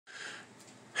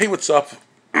Hey, what's up?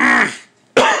 The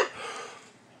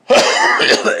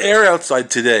air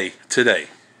outside today,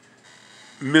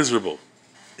 miserable.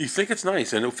 You think it's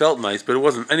nice, and it felt nice, but it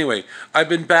wasn't. Anyway, I've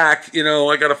been back.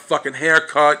 I got a fucking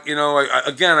haircut.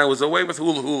 I was away with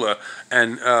Hula Hula,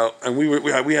 and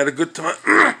we had a good time.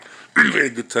 We had a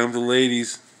good time with the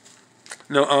ladies.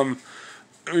 No,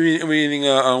 meaning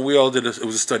we all did. It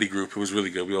was a study group. It was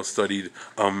really good. We all studied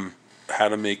how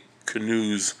to make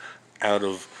canoes out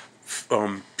of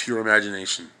pure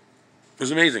imagination. It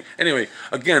was amazing. Anyway,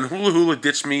 again, Hula Hula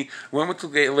ditched me. Went with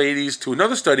the ladies to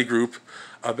another study group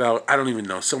about, I don't even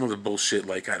know, some of the bullshit,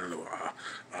 like, I don't know,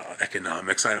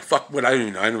 economics. I don't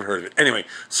even know. I never heard of it. Anyway,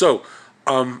 so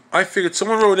I figured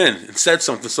someone wrote in and said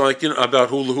something, so about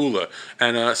Hula Hula.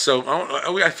 And so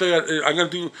I figured I'm going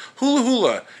to do, Hula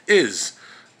Hula is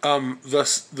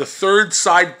the third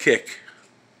sidekick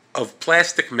of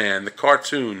Plastic Man, the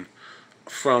cartoon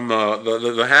from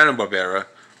the Hanna-Barbera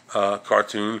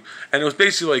cartoon, and it was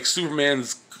basically like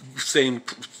Superman's same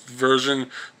version,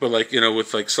 but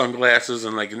with like sunglasses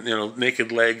and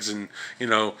naked legs, and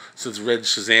so it's red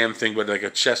Shazam thing, but like a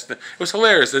chest. It was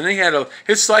hilarious. And then he had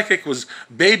his sidekick was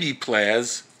Baby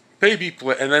Plaz,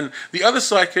 and then the other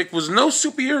sidekick was no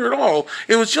superhero at all.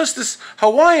 It was just this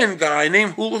Hawaiian guy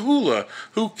named Hula Hula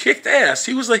who kicked ass.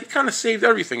 He was like, he kind of saved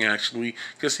everything actually,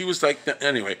 because he was like,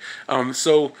 anyway.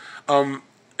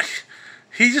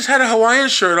 He just had a Hawaiian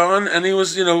shirt on, and he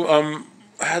was,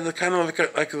 had the kind of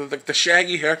like the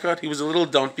shaggy haircut. He was a little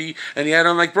dumpy, and he had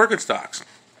on like Birkenstocks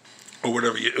or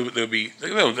whatever. There'll be, they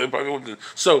probably wouldn't.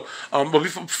 So, but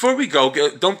before we go,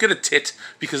 don't get a tit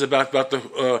because about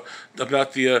the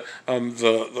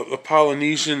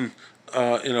Polynesian,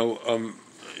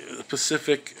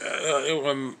 Pacific,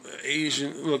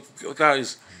 Asian. Look,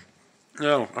 guys,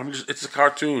 no, it's a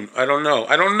cartoon. I don't know.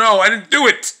 I didn't do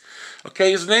it.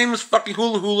 Okay, his name was fucking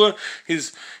Hula Hula. He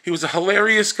was a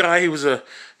hilarious guy. He was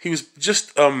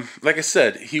just like I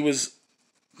said, he was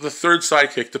the third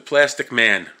sidekick, the Plastic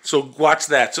Man. So watch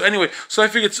that. So anyway, I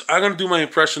figured I'm gonna do my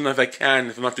impression if I can,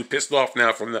 if I'm not too pissed off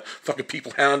now from the fucking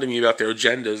people hounding me about their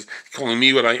agendas, calling me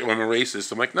I'm a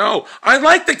racist. I'm like, no, I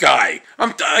like the guy.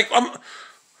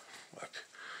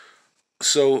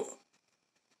 So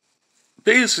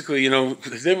basically,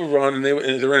 they would run and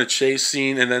they're in a chase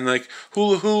scene, and then like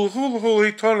Hula Hula,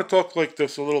 he trying to talk like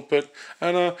this a little bit,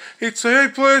 and he'd say,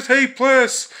 hey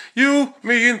place, you,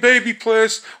 me, and Baby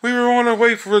Place, we were on our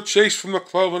way for a chase from the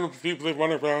club, and the people that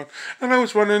run around, and I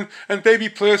was running, and Baby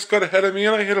Place got ahead of me,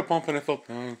 and I hit a bump, and I fell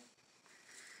down.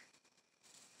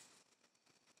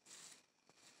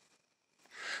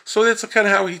 So that's kind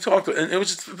of how he talked, and it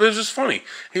was just funny.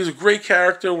 He was a great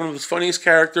character, one of the funniest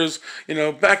characters.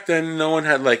 Back then no one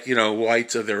had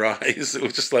whites of their eyes. It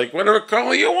was just like, whatever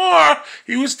color you are.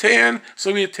 He was tan,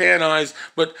 so he had tan eyes,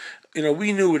 but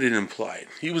we knew what it implied.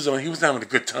 He was having a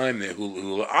good time there, Hula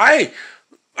Hula.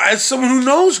 As someone who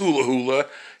knows Hula Hula,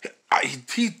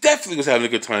 he definitely was having a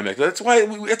good time back there.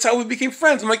 That's how we became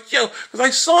friends. I'm like, yo, because I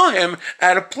saw him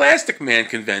at a Plastic Man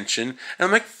convention, and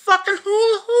I'm like, fucking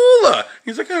Hula Hula.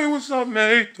 He's like, hey, what's up,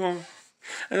 mate? And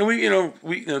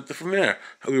from there,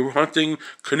 we were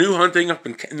canoe hunting up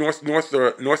in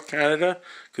North Canada,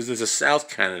 because there's a South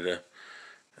Canada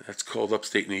that's called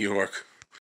upstate New York.